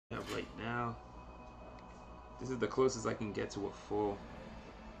right now. This is the closest I can get to a full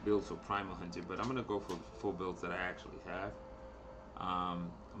build for Primal Hunter, but I'm gonna go for full builds that I actually have.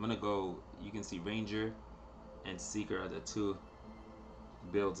 I'm gonna go, you can see Ranger and Seeker are the two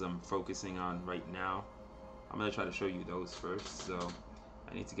builds I'm focusing on right now. I'm gonna try to show you those first. So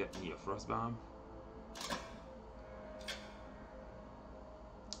I need to get me a Frost Bomb.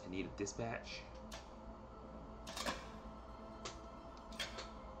 I need a Dispatch.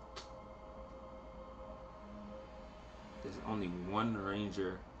 There's only one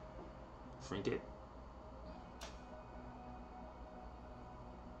Ranger Trinket.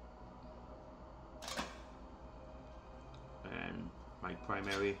 And my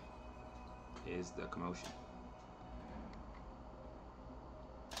primary is the Commotion.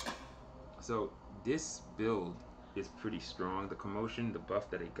 So this build is pretty strong. The Commotion, the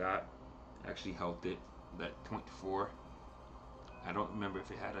buff that it got, actually helped it. That 0.4. I don't remember if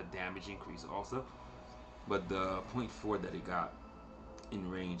it had a damage increase also, but the 0.4 that it got in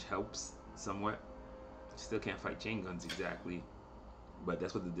range helps somewhat. Still can't fight chain guns exactly, but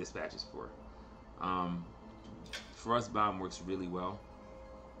that's what the Dispatch is for. Frost Bomb works really well.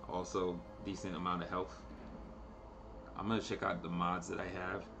 Also, decent amount of health. I'm gonna check out the mods that I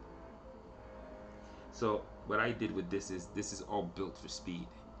have. So what I did with this is all built for speed.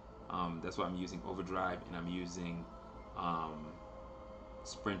 That's why I'm using Overdrive, and I'm using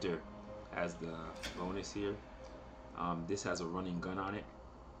Sprinter as the bonus here. This has a running gun on it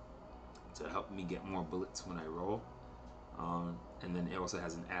to help me get more bullets when I roll. And then it also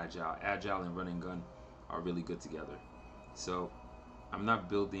has an agile. Agile and running gun are really good together. So I'm not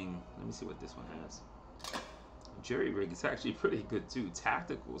building, let me see what this one has. Jerry Rig is actually pretty good too.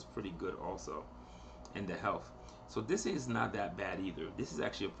 Tactical is pretty good also. And the health. So this is not that bad either. This is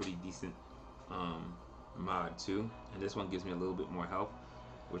actually a pretty decent mod too. And this one gives me a little bit more health,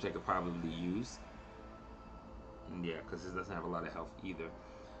 which I could probably use. And yeah, because this doesn't have a lot of health either.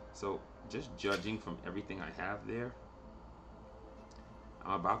 So just judging from everything I have there,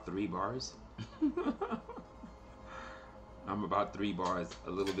 I'm about 3 bars. I'm about 3 bars, a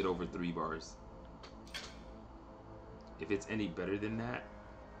little bit over 3 bars. If it's any better than that,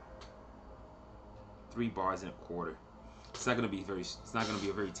 3 bars and a quarter. It's not gonna be very. It's not gonna be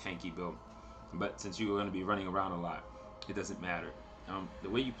a very tanky build, but since you're gonna be running around a lot, it doesn't matter. The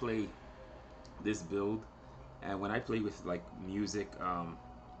way you play this build, and when I play with like music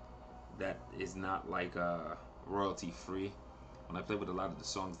that is not like royalty free, when I play with a lot of the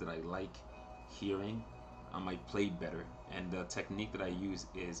songs that I like hearing, I might play better. And the technique that I use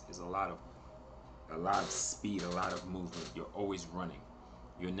is a lot of speed, a lot of movement. You're always running.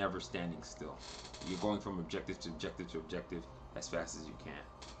 You're never standing still. You're going from objective to objective to objective as fast as you can.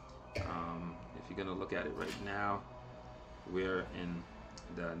 If you're gonna look at it right now, we're in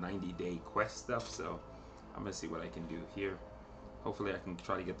the 90-day quest stuff, so I'm gonna see what I can do here. Hopefully I can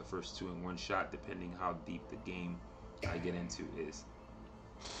try to get the first 2 in one shot, depending how deep the game I get into is.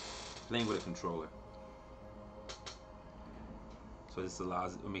 Playing with a controller, so this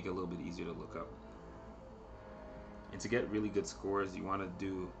allows it to make it a little bit easier to look up. And to get really good scores, you want to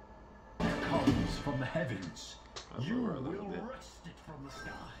do comes from the heavens. You lower a little will bit. wrest it from the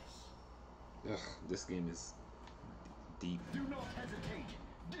skies. Ugh, this game is deep. Do not hesitate.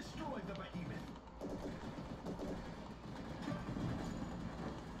 Destroy the behemoth.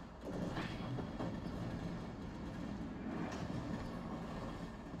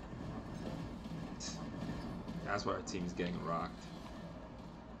 That's why our team's getting rocked.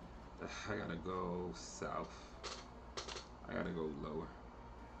 Ugh, I gotta go south. I gotta go lower.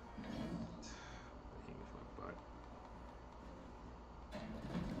 Behemoth my butt.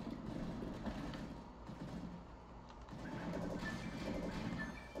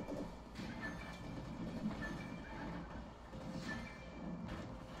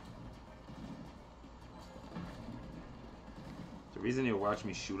 The reason you watch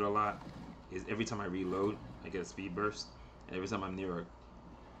me shoot a lot is every time I reload, I get a speed burst, and every time I'm near a...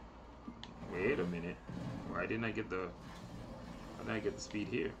 Wait a minute. Why didn't I get the... How did I get the speed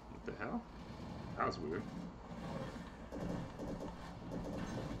here? What the hell? That was weird.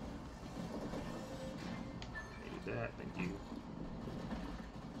 Maybe that, thank you.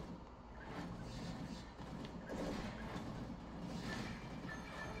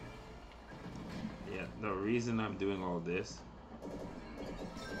 Yeah, the reason I'm doing all this,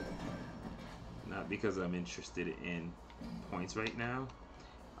 not because I'm interested in points right now.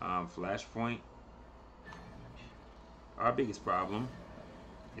 Flashpoint. Our biggest problem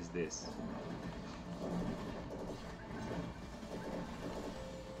is this.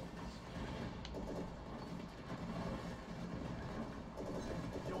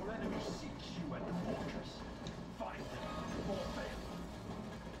 Your enemy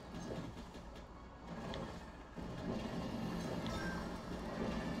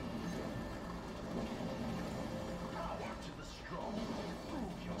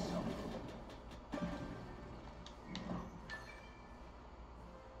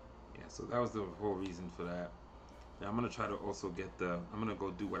So that was the whole reason for that. Now I'm gonna try to also get the. I'm gonna go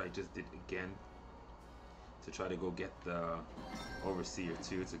do what I just did again. To try to go get the overseer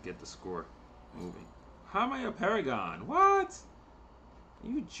too, to get the score moving. How am I a paragon? What? Are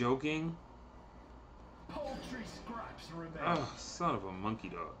you joking? Poultry scraps remain. Oh, son of a monkey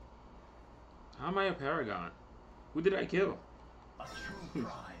dog. How am I a paragon? Who did I kill? A true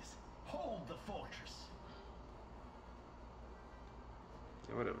prize. Hold the fortress.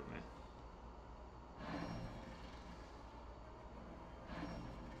 Yeah, whatever, man.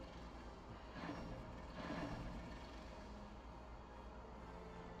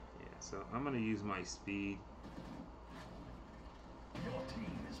 Yeah, so I'm gonna use my speed Your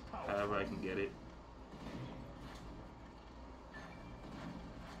team is powerful. however I can get it.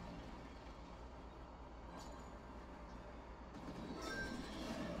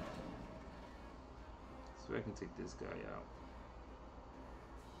 So I can take this guy out.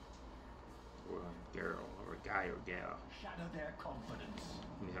 Or a girl, or a guy or gal. Shatter their confidence.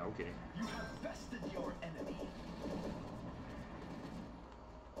 Yeah, okay. You have bested your enemy.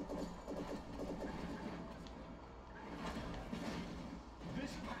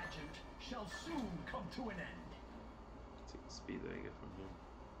 This pageant shall soon come to an end. Take the speed that I get from here.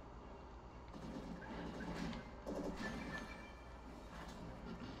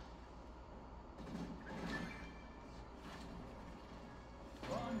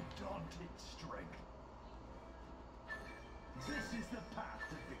 Undaunted strength. This is the path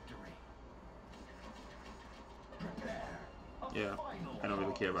to victory. Prepare. Yeah, I don't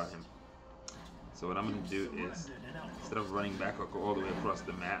really care about him. So what I'm going to do is, instead of running back, I'll go all the way across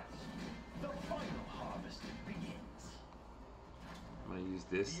the map. The final harvest begins. I'm going to use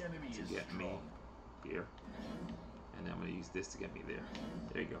this to get me here. And then I'm going to use this to get me there.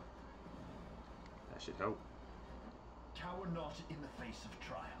 There you go. That should help. Cower not in the face of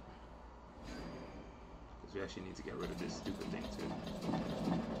trial. Because we actually need to get rid of this stupid thing too.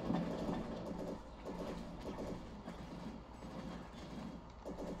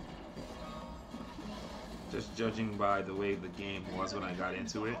 Just judging by the way the game was when I got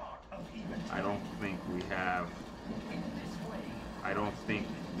into it, I don't think we have... I don't think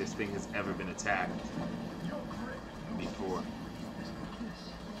this thing has ever been attacked before.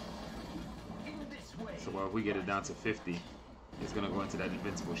 So while we get it down to 50, it's going to go into that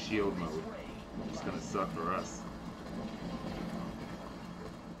invincible shield mode. It's going to suck for us.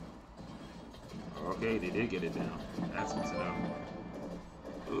 Okay, they did get it down. That's what's up.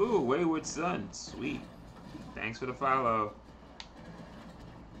 Ooh, Wayward Son. Sweet. Thanks for the follow.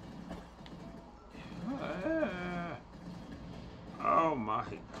 Oh my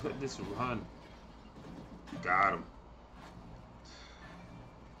goodness, run. Got him.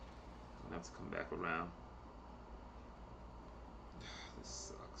 I have to come back around. This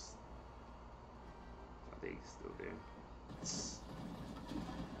sucks. I think he's still there.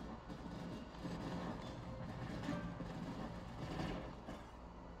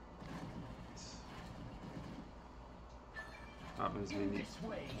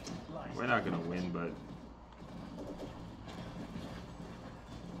 We're not gonna win, but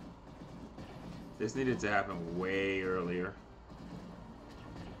this needed to happen way earlier.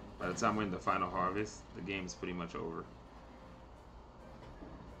 By the time we're in the final harvest, the game is pretty much over.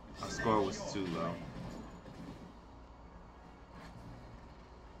 Our score was too low.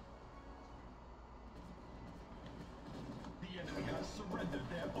 The enemy has surrendered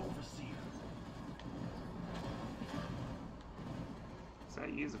their overseer. So I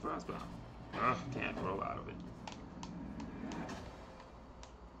use the frostbomb. Ugh, can't roll out of it.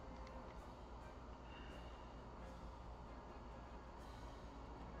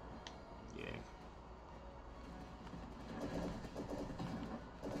 Yeah.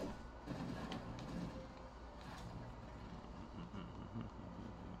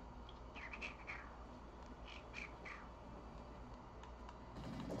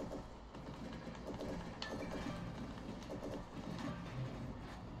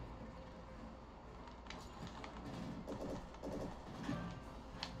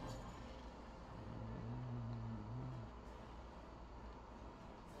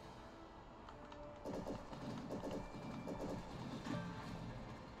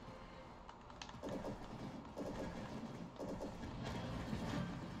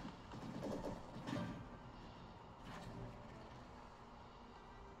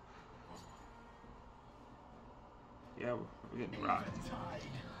 Yeah, we're getting rocked. Eventide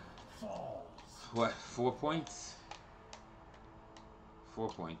falls. What, 4 points? 4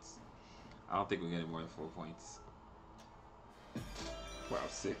 points. I don't think we're getting more than 4 points. Wow,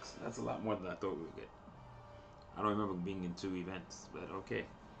 6. That's a lot more than I thought we would get. I don't remember being in 2 events, but okay.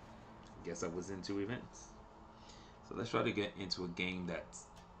 Guess I was in 2 events. So let's try to get into a game that's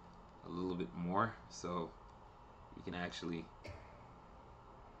a little bit more, so you can actually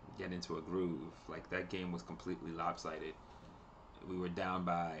get into a groove. Like that game was completely lopsided. We were down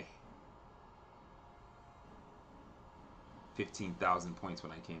by 15,000 points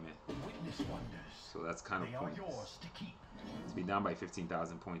when I came in. Witness wonders. So that's kind of They are pointless. yours to keep. To be down by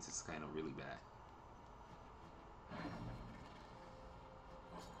 15,000 points is kind of really bad.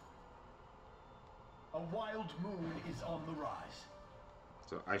 A wild moon is on the rise.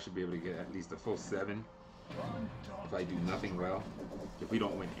 So I should be able to get at least a full 7 if I do nothing well. If we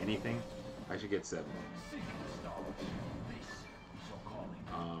don't win anything, I should get 7. Seek the stars. This is your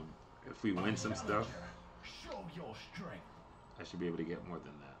calling. If we win some stuff, Show your strength. I should be able to get more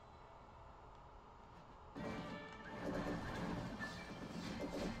than that.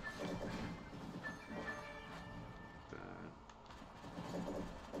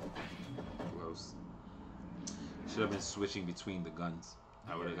 Close. Should have been switching between the guns.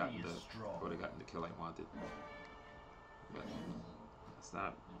 I would have gotten the kill I wanted. But it's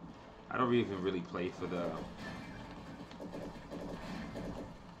not. I don't even really play for the.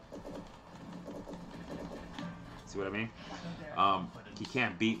 See what I mean? He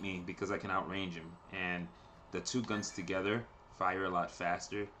can't beat me because I can outrange him, and the 2 guns together fire a lot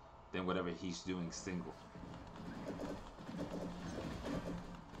faster than whatever he's doing single.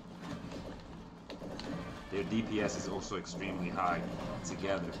 Their DPS is also extremely high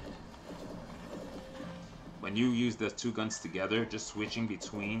together. When you use the 2 guns together, just switching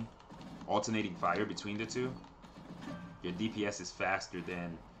between, alternating fire between the 2, your DPS is faster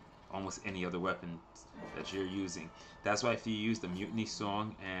than almost any other weapon that you're using. That's why if you use the Mutiny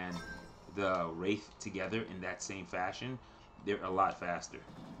Song and the Wraith together in that same fashion, they're a lot faster.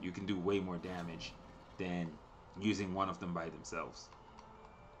 You can do way more damage than using one of them by themselves.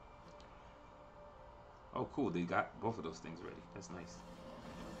 Oh cool, they got both of those things ready. That's nice.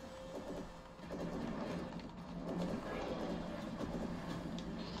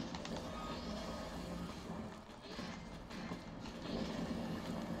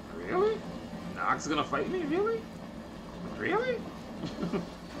 Really? Nox gonna fight me? Really? Really?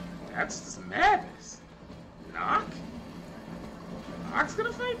 That's just madness. Nox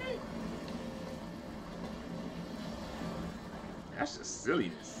gonna fight me? That's just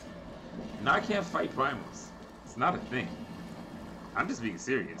silliness. Nox can't fight primals. It's not a thing. I'm just being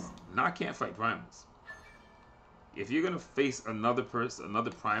serious. Nox can't fight primals. If you're gonna face another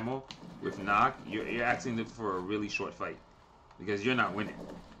primal with Nox, you're asking for a really short fight because you're not winning.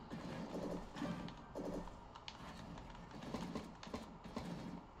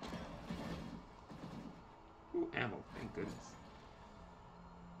 Ooh, ammo! Thank goodness.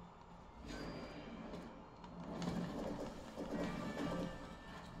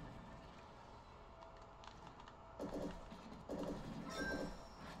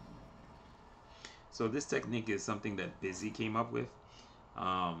 So this technique is something that Busy came up with.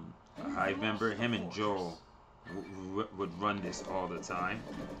 I remember him and Joel would run this all the time.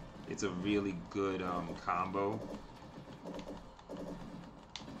 It's a really good combo.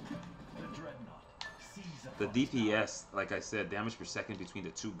 The DPS, like I said, damage per second between the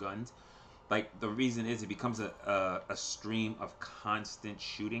 2 guns. Like the reason is it becomes a stream of constant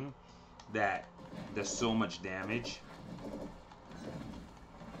shooting that there's so much damage.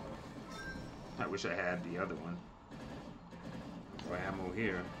 I wish I had the other one. For ammo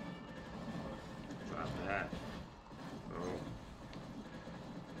here. Drop that. Oh.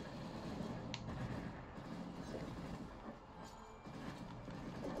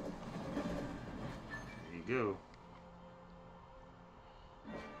 There you go.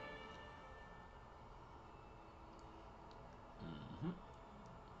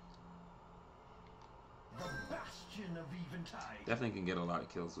 The bastion of Eventide. Definitely can get a lot of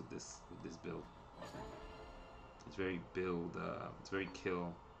kills with this build. It's very it's very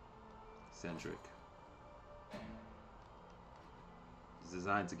kill centric. It's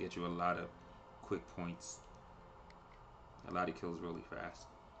designed to get you a lot of quick points, a lot of kills really fast,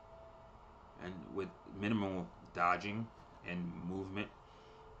 and with minimal dodging and movement.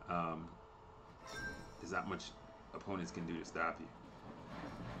 There's not much opponents can do to stop you.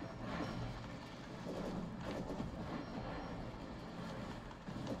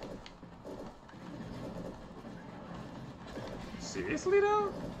 Seriously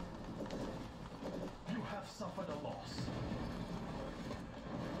though? You have suffered a loss.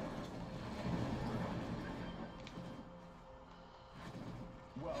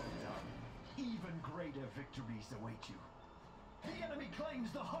 Well done. Even greater victories await you. The enemy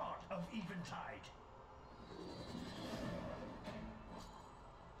claims the heart of Eventide.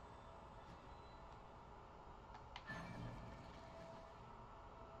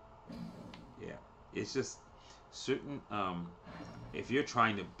 It's just certain. If you're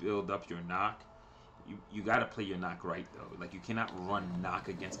trying to build up your knock, you got to play your knock right though. Like you cannot run knock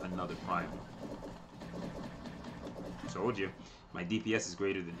against another primal. Told you, my DPS is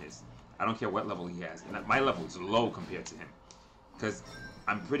greater than his. I don't care what level he has, and my level is low compared to him, because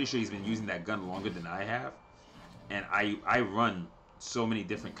I'm pretty sure he's been using that gun longer than I have, and I run so many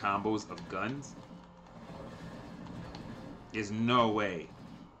different combos of guns. There's no way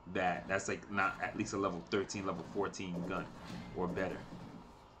that's like not at least a level 13, level 14 gun or better.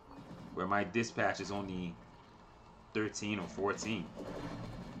 Where my dispatch is only 13 or 14.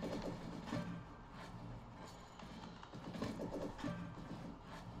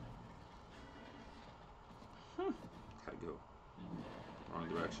 Gotta go. Wrong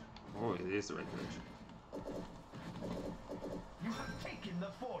direction. Oh, it is the right direction. You have taken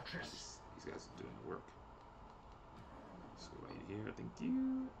the fortress. These guys are doing the work. Let's go right here. Thank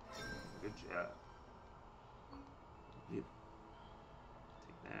you. Good job. Yep.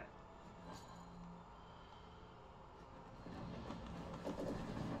 Take that.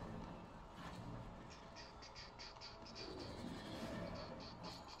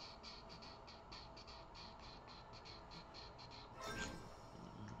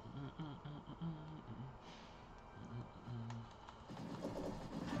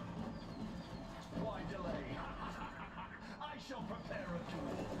 Why delay? I shall prepare a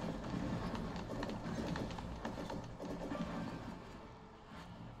duel.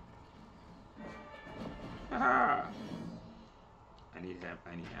 Haha! I need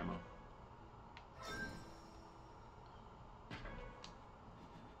ammo.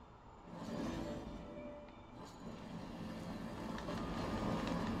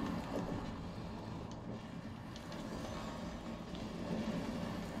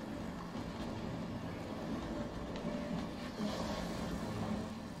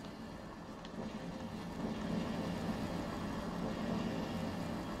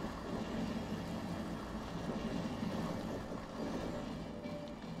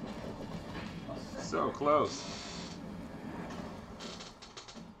 So close.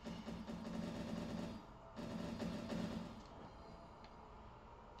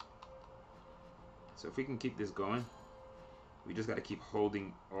 So if we can keep this going, we just got to keep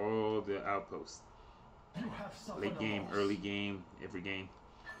holding all the outposts. You have suffered Late game, a loss. early game, every game.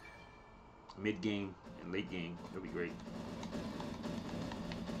 Mid game and late game. That'll be great.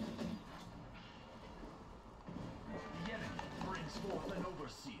 The enemy brings forth an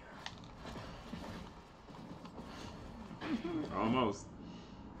overseer. Almost.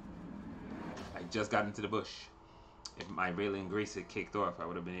 I just got into the bush. If my Raylan Grace had kicked off, I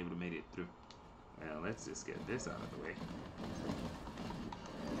would have been able to make it through. Well, let's just get this out of the way.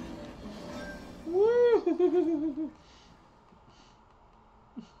 Woo!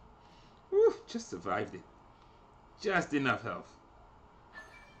 Woo! Just survived it. Just enough health.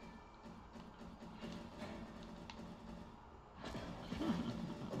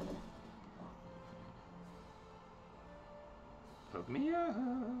 Hook me up.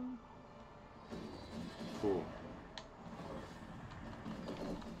 Cool.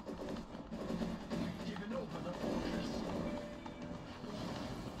 Given over the fortress.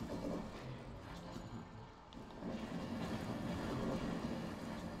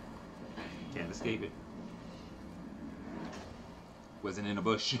 Can't escape it. Wasn't in a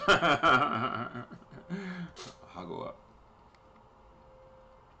bush. I'll go up.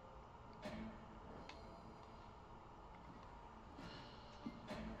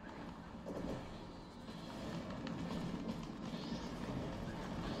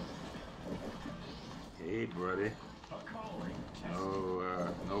 Hey, buddy. A calling test.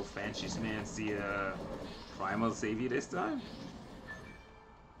 No fancy primal save you this time?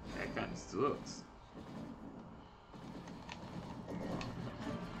 That kind of sucks.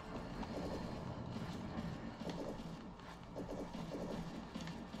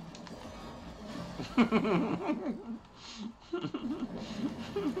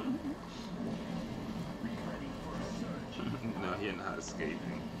 No, you're not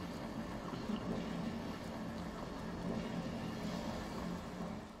escaping.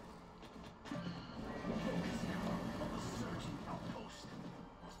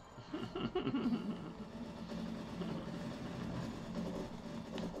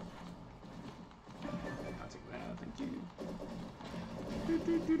 I'll take that, thank you.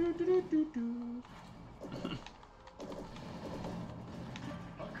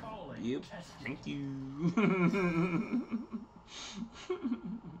 Yep, thank you.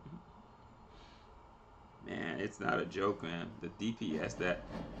 Man, it's not a joke, man. The DPS that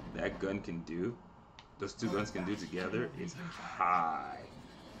gun can do, those two guns can do together, is high.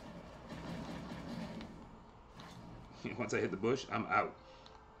 Once I hit the bush, I'm out.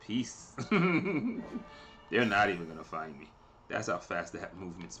 Peace. They're not even gonna find me. That's how fast that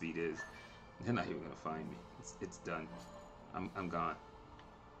movement speed is. They're not even gonna find me. It's done. I'm gone.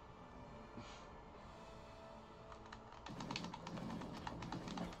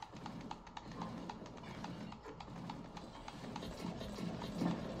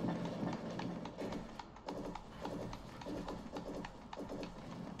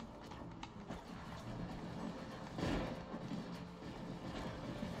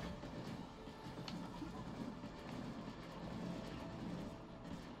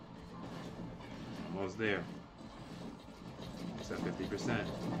 Almost there. It's at 50%.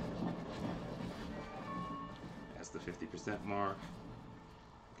 That's the 50% mark.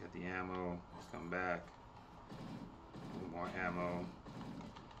 Get the ammo. Come back. A little more ammo.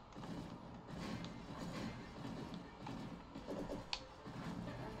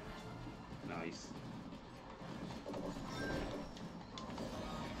 Nice.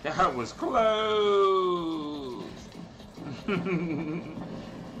 That was close.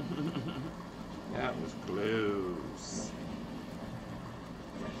 That was close.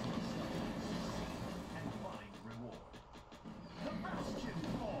 And find reward. The bastion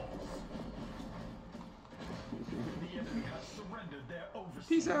falls. The enemy has surrendered their overseer.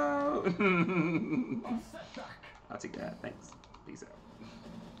 Peace out. A setback. I'll take that. Thanks. Peace out.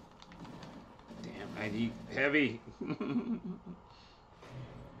 Damn, I need heavy. Go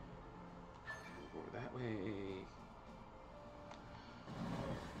that way.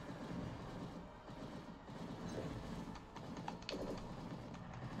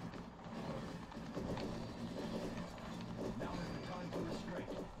 Now is the time for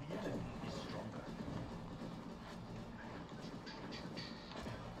restraint. The enemy is stronger.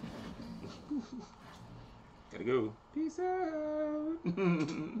 Gotta go. Peace out.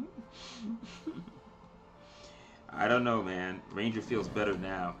 I don't know, man. Ranger feels better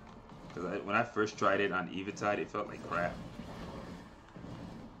now. Because when I first tried it on Eventide, it felt like crap.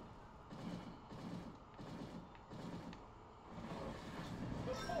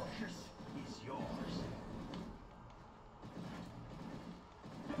 The fortress is yours.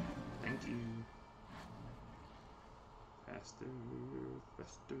 Thank you. Faster,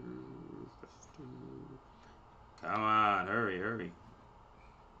 faster, faster. Come on, hurry, hurry.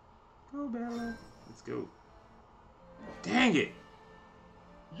 Go, Bella. Let's go. Dang it!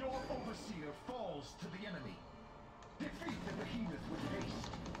 Your overseer falls to the enemy. Defeat the behemoth with haste.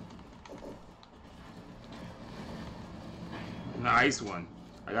 Nice one.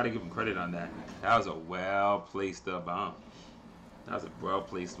 I gotta give him credit on that. That was a well-placed bomb. That was a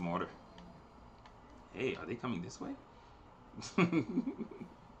well-placed mortar. Hey, are they coming this way? I'll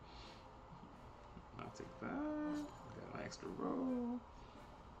take that. Got my extra roll.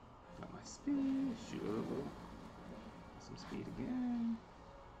 Got my speed. Sure. Some speed again.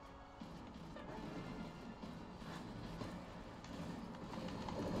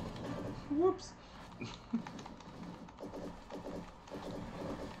 Whoops.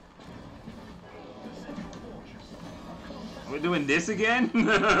 We're doing this again?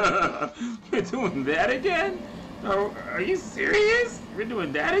 We're doing that again? Oh, are you serious? We're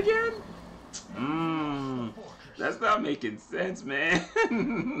doing that again? That's not making sense, man.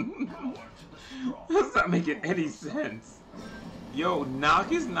 That's not making any sense. Yo,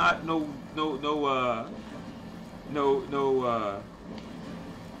 knock is not no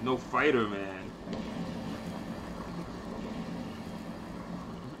fighter, man.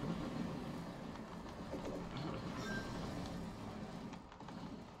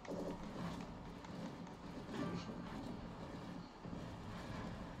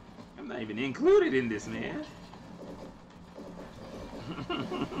 I'm not even included in this, man.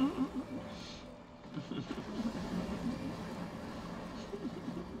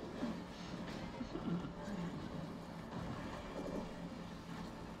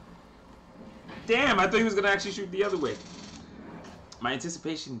 Damn, I thought he was gonna actually shoot the other way. My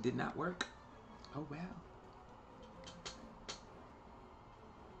anticipation did not work. Oh well.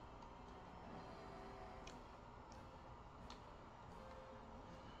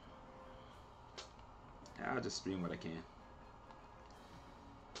 I'll just stream what I can.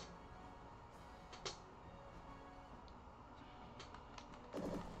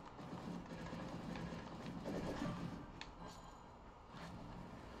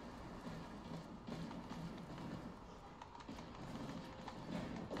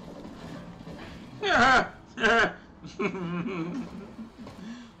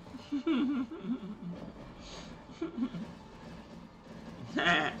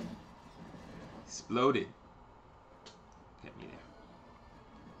 Exploded. Get me there.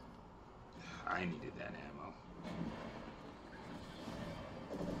 I needed that ammo.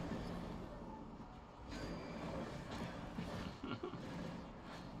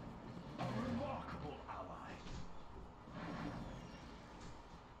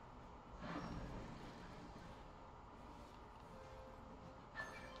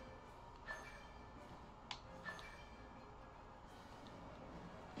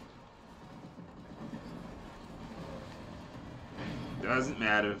 Doesn't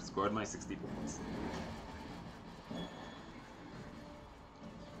matter. Scored my 60 points.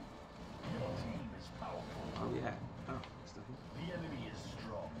 Your team is powerful. Oh yeah. Oh, still here. The enemy is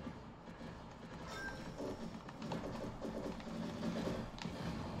strong.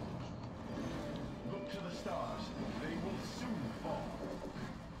 Look to the stars. They will soon fall.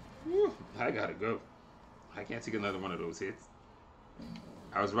 Whew, I gotta go. I can't take another one of those hits.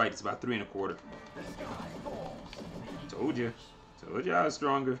 I was right. It's about 3 1/4. The sky falls. Told you. Told you I was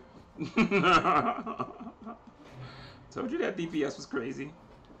stronger. Told you that DPS was crazy.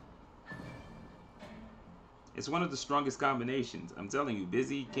 It's one of the strongest combinations. I'm telling you,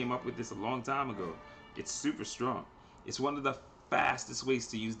 Busy came up with this a long time ago. It's super strong. It's one of the fastest ways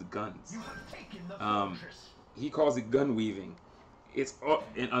to use the guns. You have taken the fortress. He calls it gun weaving. It's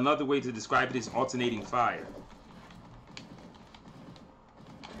and another way to describe it is alternating fire.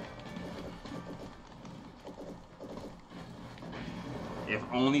 If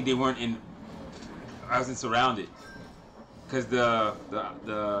only they weren't in. I wasn't surrounded, because the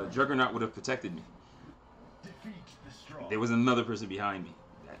Juggernaut would have protected me. Defeat the strong. There was another person behind me.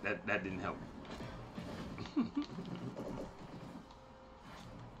 That didn't help.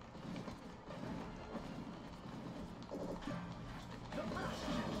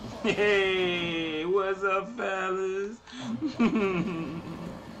 Hey, what's up, fellas?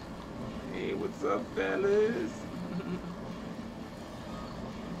 Hey, what's up, fellas?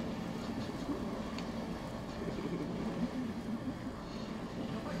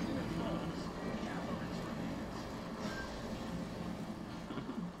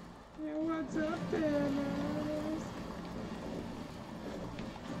 Hey, what's up, fellas?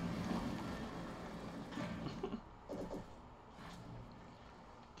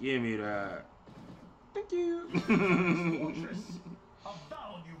 Give me that. Thank you. Fortress of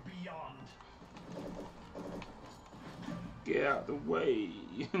value beyond. Get out the way.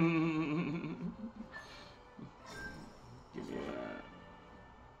 Give me that.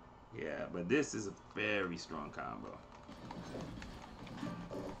 Yeah, but this is a very strong combo.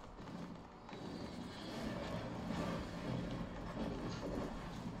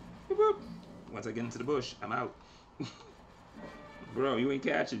 Boop, boop. Once I get into the bush, I'm out. Bro, you ain't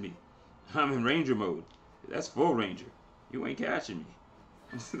catching me. I'm in Ranger mode. That's full Ranger. You ain't catching me.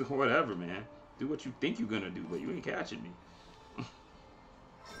 Whatever, man. Do what you think you're gonna do, but you ain't catching me.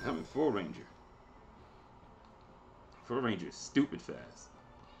 I'm in full Ranger. Full Ranger is stupid fast.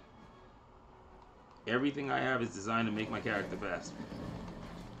 Everything I have is designed to make my character faster.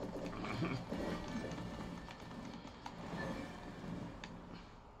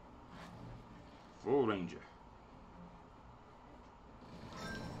 Full Ranger.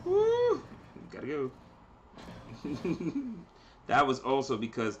 Woo! Gotta go. That was also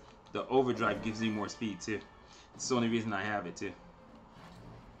because the overdrive gives me more speed too. It's the only reason I have it too.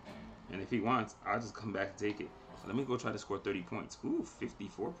 And if he wants, I'll just come back and take it. Let me go try to score 30 points. Ooh,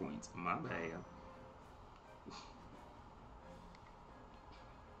 54 points. My bad.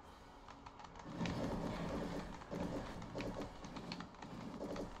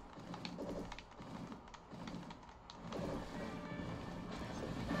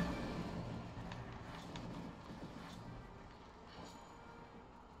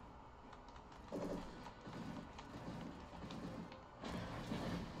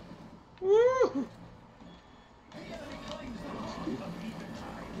 Woo! The enemy claims the heart of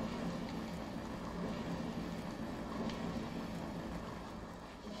Eventide.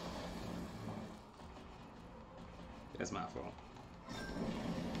 That's my fault.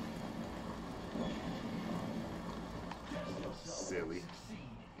 Silly.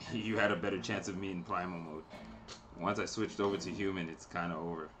 You had a better chance of me in primal mode. Once I switched over to human, it's kind of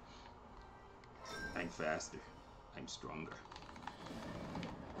over. I'm faster. I'm stronger.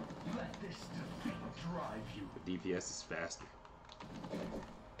 Let this defeat drive you. The DPS is faster.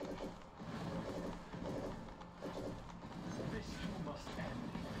 This too must end.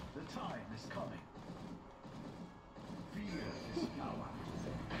 The time is coming. Fear this power.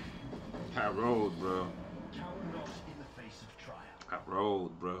 I rolled, bro. Cower not in the face of trial. I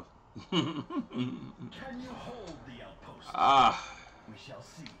rolled, bro. Can you hold the outpost? Ah, We shall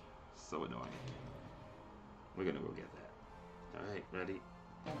see. so annoying. We're gonna go get that. All right, ready?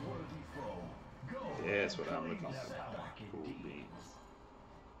 A worthy foe. Go. Yeah, that's what I'm looking Claim for. that power Cool indeed. beans.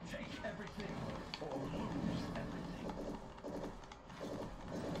 Take everything or lose everything.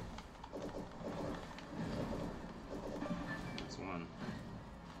 That's one.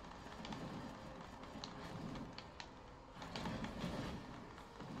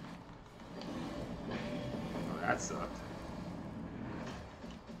 Oh, that sucked.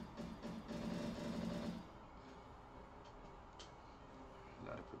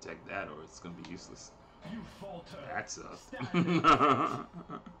 that or it's gonna be useless. You falter. That sucked. Stand and fight.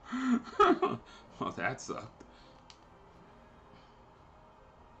 Well, that sucked.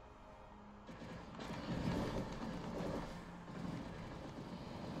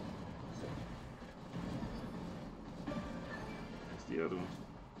 That's the other one.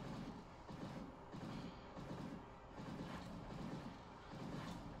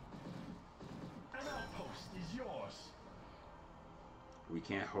 An outpost is yours. We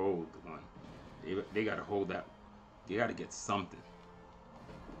can't hold one. They gotta hold that. They gotta get something.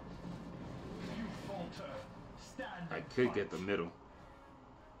 You falter. Stand I and could fight. get the middle.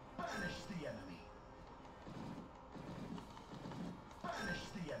 Banish the enemy. Banish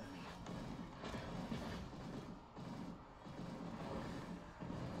the enemy.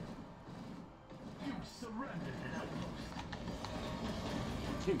 You surrendered an outpost.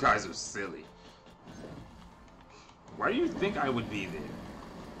 You guys are silly. Why do you think I would be there?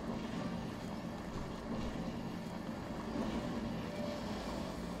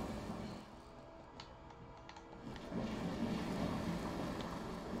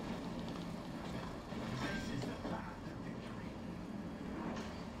 This is the path to victory.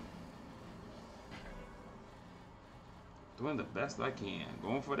 Doing the best I can.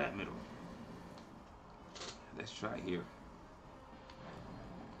 Going for that middle. Let's try here.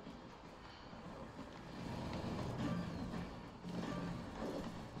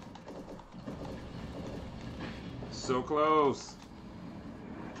 So close.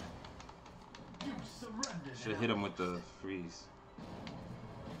 You surrendered. Should hit him with the freeze.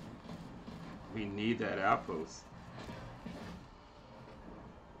 We need that outpost.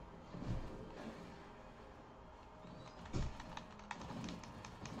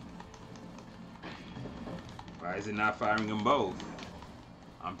 Why is it not firing them both?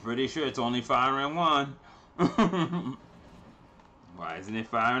 I'm pretty sure it's only firing one. Why isn't it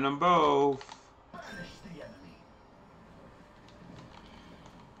firing them both? Banish the enemy.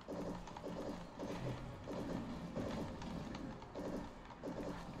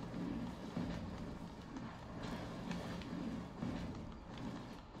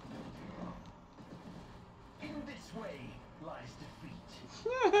 In this way lies defeat.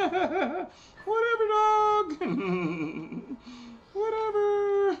 Whatever, dog. Whatever.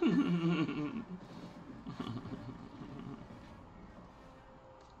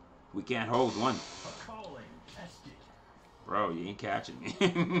 We can't hold one. A calling tested. Bro, you ain't catching me.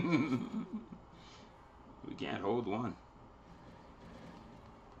 We can't hold one.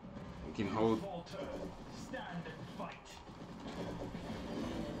 We can hold. Falter. Stand and fight.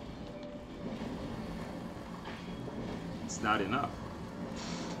 It's not enough.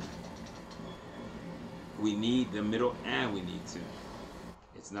 We need the middle and we need two.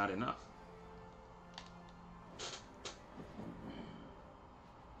 It's not enough.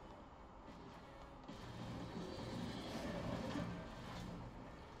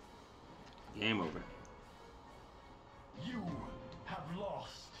 Game over. You have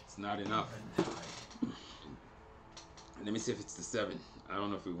lost. It's not enough. Eventide. Let me see if it's the 7. I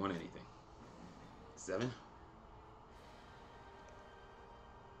don't know if we won anything. 7?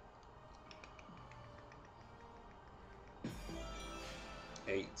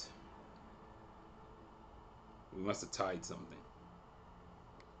 Eight. We must have tied something.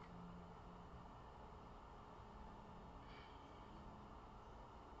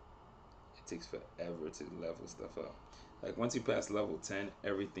 It takes forever to level stuff up. Like once you pass level 10,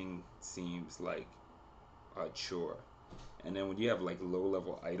 everything seems like a chore. And then when you have like low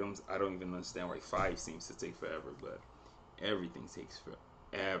level items, I don't even understand why 5 seems to take forever, but everything takes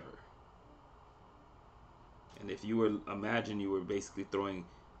forever. And if you were, imagine you were basically throwing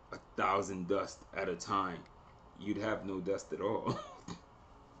 1,000 dust at a time, you'd have no dust at all.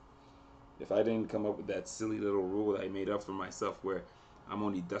 If I didn't come up with that silly little rule that I made up for myself where I'm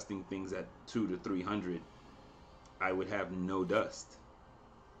only dusting things at 200 to 300, I would have no dust.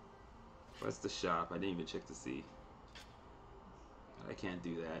 What's the shop? I didn't even check to see. I can't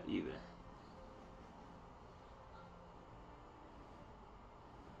do that either.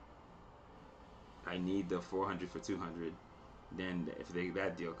 I need the 400 for 200. Then if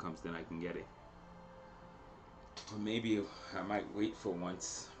that deal comes, then I can get it. Or maybe I might wait for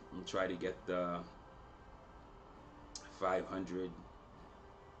once and try to get the 500.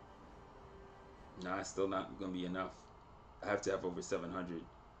 Nah, it's still not gonna be enough. I have to have over 700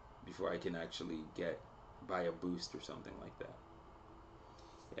 before I can actually buy a boost or something like that.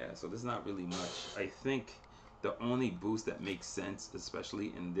 Yeah, so there's not really much. I think the only boost that makes sense,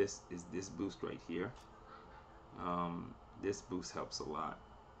 especially in this, is this boost right here. This boost helps a lot.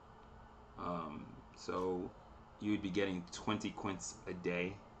 So you would be getting 20 quints a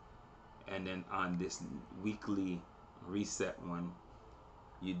day and then on this weekly reset one,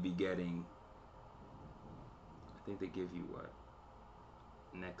 you'd be getting, I think they give you what,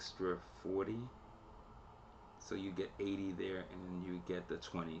 an extra 40. So you get 80 there, and then you get the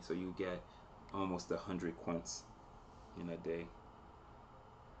 20. So you get almost 100 coins in a day.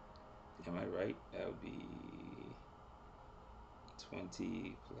 Am I right? That would be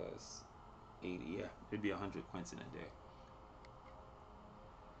 20 plus 80. Yeah, it'd be 100 coins in a day.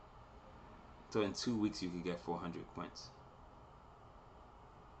 So in 2 weeks you could get 400 coins.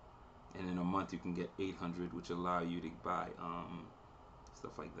 And in a month you can get 800, which allow you to buy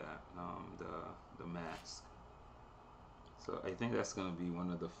stuff like that. The mask. So I think that's gonna be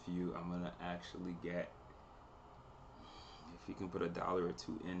one of the few I'm gonna actually get. If you can put $1 or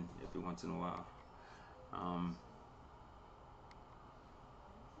 $2 in every once in a while.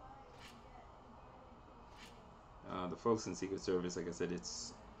 The folks in Secret Service, like I said,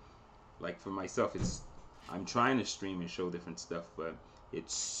 it's like for myself, I'm trying to stream and show different stuff, but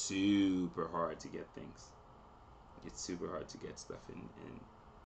it's super hard to get things. It's super hard to get stuff